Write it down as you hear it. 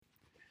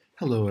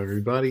Hello,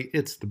 everybody.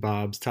 It's the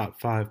Bob's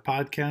Top 5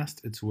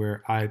 podcast. It's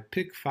where I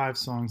pick 5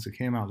 songs that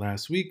came out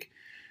last week,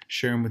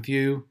 share them with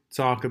you,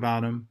 talk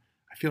about them.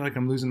 I feel like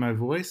I'm losing my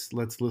voice.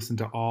 Let's listen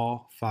to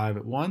all 5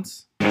 at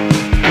once.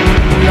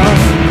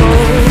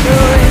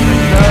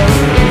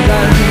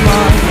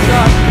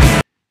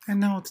 And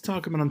now let's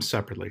talk about them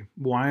separately.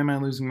 Why am I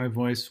losing my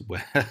voice?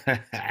 Well,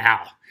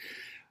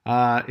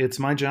 it's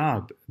my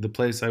job. The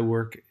place I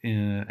work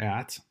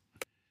at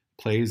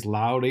plays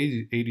loud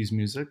 80s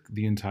music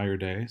the entire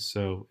day,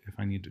 so if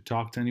I need to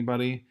talk to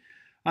anybody,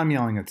 I'm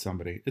yelling at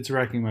somebody. It's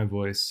wrecking my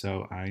voice,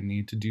 so I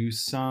need to do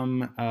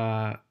some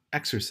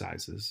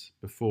exercises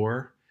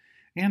before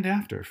and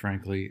after,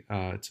 frankly,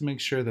 to make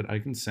sure that I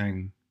can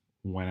sing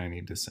when I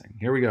need to sing.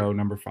 Here we go,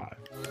 number 5.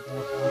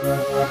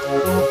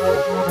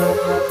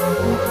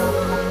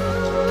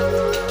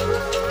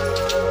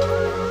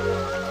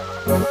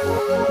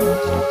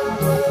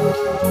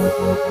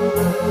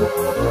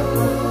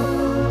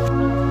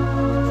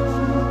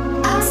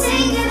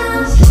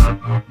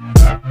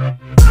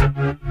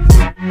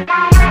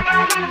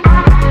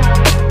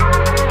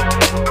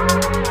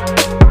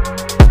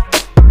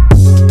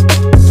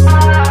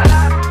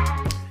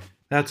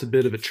 That's a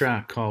bit of a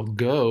track called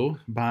Go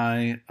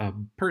by a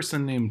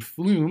person named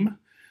Flume,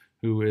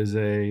 who is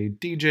a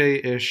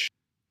DJ-ish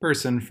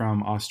person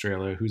from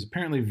Australia who's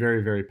apparently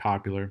very, very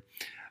popular.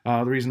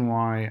 The reason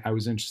why I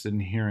was interested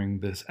in hearing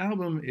this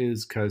album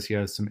is because he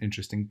has some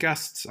interesting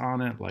guests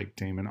on it, like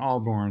Damon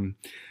Albarn,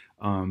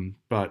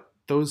 but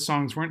those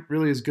songs weren't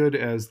really as good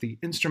as the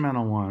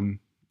instrumental one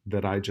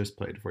that I just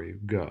played for you,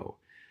 Go.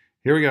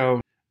 Here we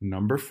go,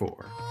 number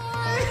 4.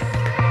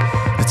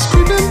 It's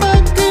creeping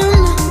back in.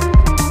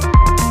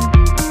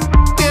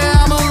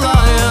 Yeah, I'm a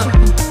liar,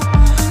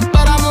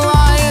 but I'm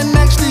lying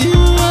next to you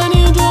and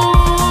you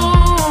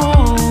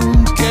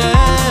don't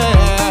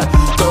care.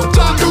 Don't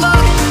talk a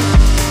lot,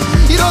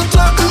 you don't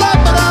talk a lot,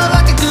 but I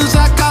like it 'cause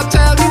I can't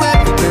tell you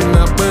everything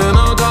that went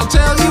on. Don't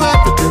tell you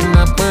everything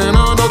that went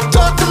on. Don't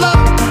talk a lot,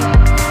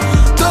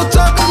 don't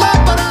talk a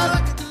lot, but I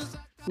like it 'cause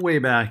Way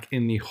back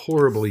in the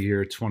horrible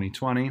year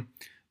 2020,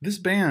 this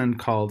band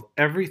called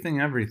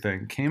Everything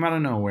Everything came out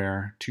of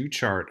nowhere to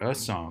chart a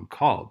song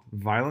called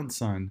Violent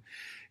Sun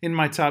in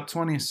my top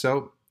 20.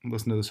 So I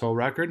listened to this whole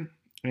record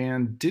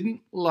and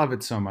didn't love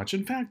it so much.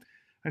 In fact,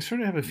 I sort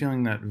of have a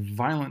feeling that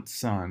Violent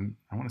Sun,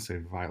 I want to say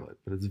Violet,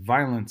 but it's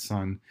Violent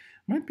Sun,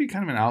 might be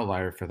kind of an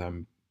outlier for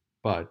them.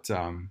 But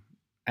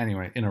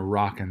anyway, in a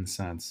rockin'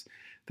 sense.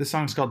 This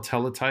song's called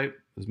Teletype.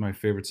 It was my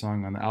favorite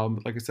song on the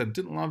album. Like I said,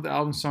 didn't love the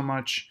album so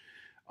much.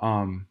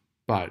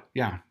 But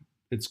yeah,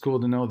 it's cool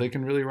to know they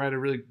can really write a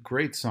really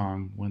great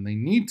song when they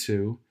need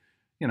to,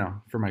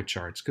 for my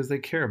charts, because they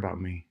care about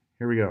me.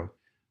 Here we go.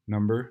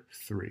 Number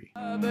 3.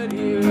 But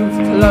you've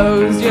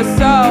closed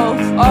yourself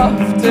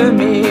off to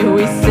me.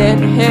 We sit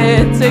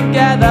here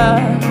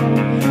together,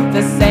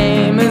 the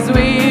same as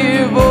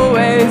we've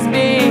always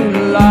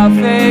been,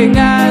 laughing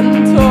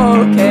and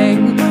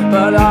talking.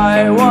 But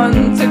I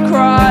want to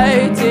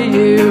cry to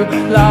you,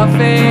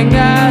 laughing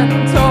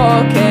and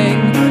talking.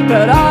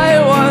 But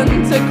I want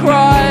to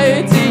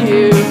cry to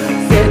you,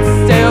 sit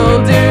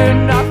still, do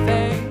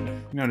nothing.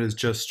 It has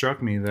just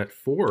struck me that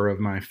 4 of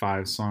my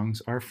 5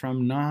 songs are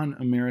from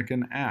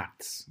non-American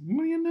acts.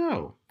 What do you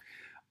know?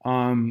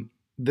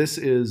 This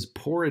is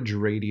Porridge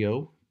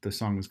Radio. The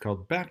song is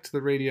called Back to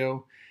the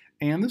Radio.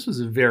 And this was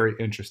a very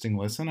interesting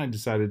listen. I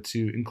decided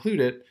to include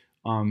it,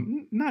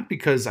 not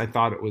because I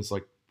thought it was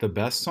like the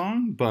best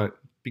song, but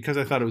because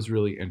I thought it was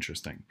really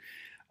interesting.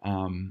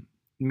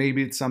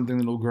 Maybe it's something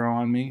that'll grow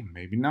on me,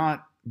 maybe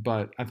not,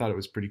 but I thought it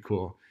was pretty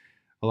cool.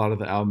 A lot of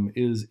the album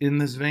is in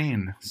this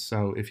vein,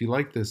 so if you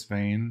like this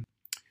vein,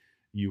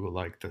 you will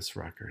like this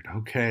record.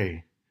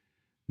 Okay,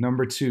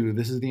 number 2,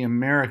 this is the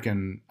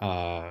American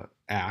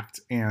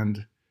act,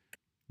 and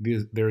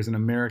there's an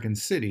American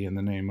city in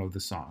the name of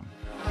the song.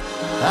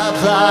 I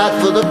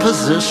applied for the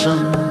position.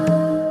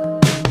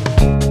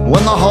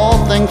 When the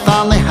whole thing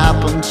finally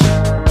happened,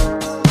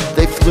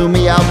 they flew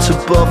me out to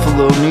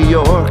Buffalo, New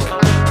York.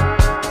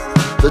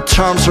 The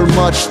terms are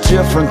much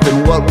different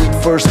than what we'd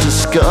first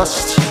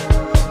discussed,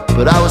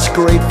 but I was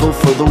grateful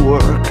for the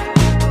work.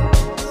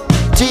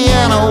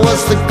 Deanna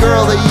was the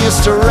girl that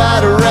used to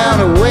ride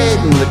around and wait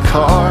in the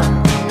car.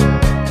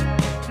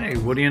 Hey,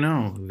 what do you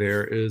know?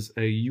 There is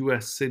a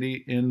U.S.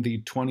 city in the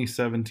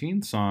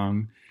 2017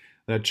 song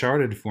that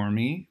charted for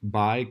me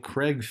by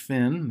Craig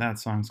Finn. That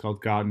song's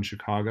called God in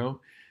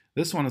Chicago.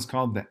 This one is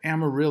called the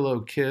Amarillo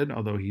Kid,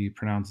 although he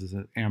pronounces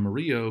it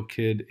Amarillo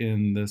Kid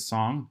in this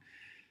song.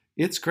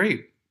 It's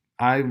great.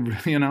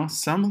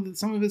 Some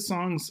of his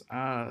songs,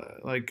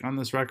 like on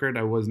this record,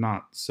 I was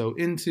not so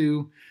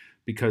into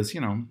because, you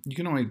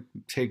can only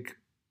take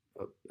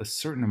a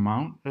certain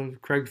amount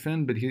of Craig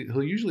Finn, but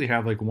he'll usually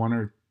have like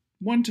 1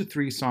 to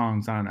 3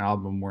 songs on an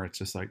album where it's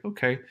just like,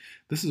 okay,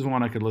 this is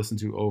one I could listen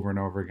to over and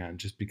over again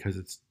just because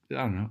it's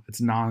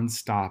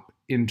nonstop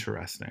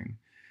interesting.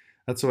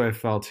 That's what I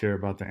felt here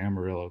about the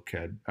Amarillo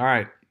Kid. All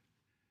right.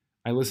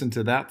 I listened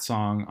to that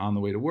song on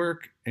the way to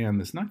work, and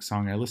this next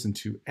song I listened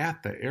to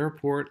at the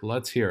airport.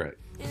 Let's hear it.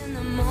 In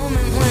the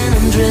moment when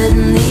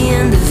dreading the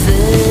end of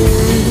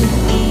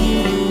it.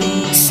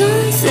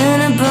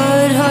 Something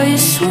about how you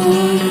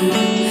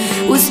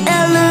swore was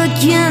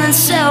elegant and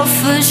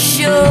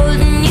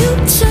self-assured, and you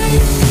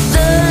take the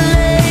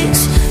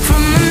legs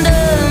from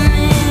under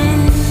me,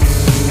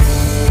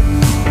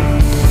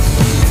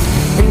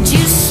 and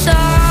you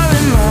saw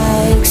in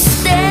my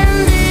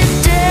extended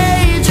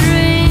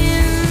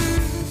daydreams.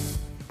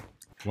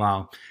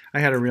 Wow. I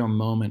had a real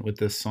moment with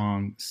this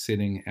song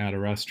sitting at a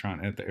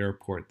restaurant at the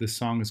airport. This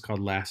song is called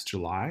Last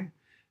July.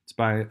 It's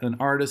by an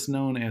artist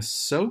known as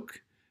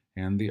Soak,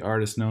 and the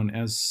artist known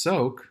as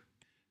Soak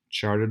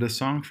charted a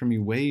song for me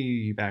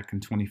way back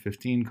in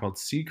 2015 called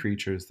Sea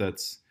Creatures.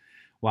 That's,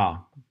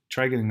 wow,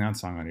 try getting that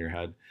song out of your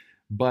head.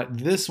 But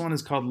this one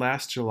is called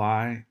Last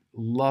July.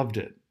 Loved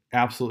it.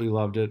 Absolutely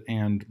loved it,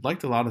 and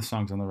liked a lot of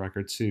songs on the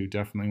record too.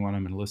 Definitely one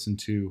I'm going to listen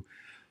to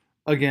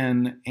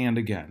again and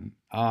again.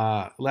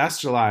 Last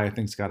July, I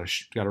think, has got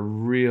a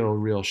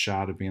real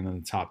shot at being in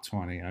the top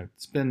 20.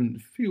 It's been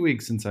a few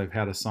weeks since I've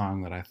had a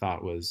song that I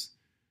thought was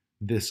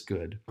this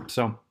good.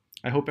 So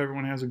I hope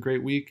everyone has a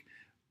great week.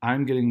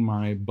 I'm getting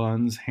my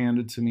buns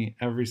handed to me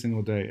every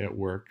single day at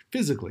work,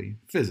 physically.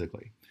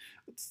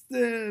 It's,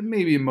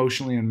 maybe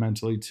emotionally and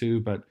mentally too,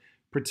 but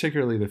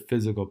particularly the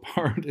physical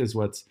part is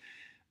what's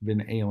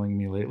been ailing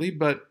me lately.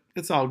 But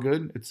it's all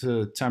good. It's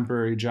a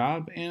temporary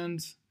job, and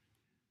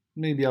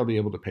maybe I'll be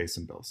able to pay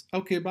some bills.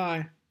 Okay,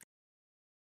 bye.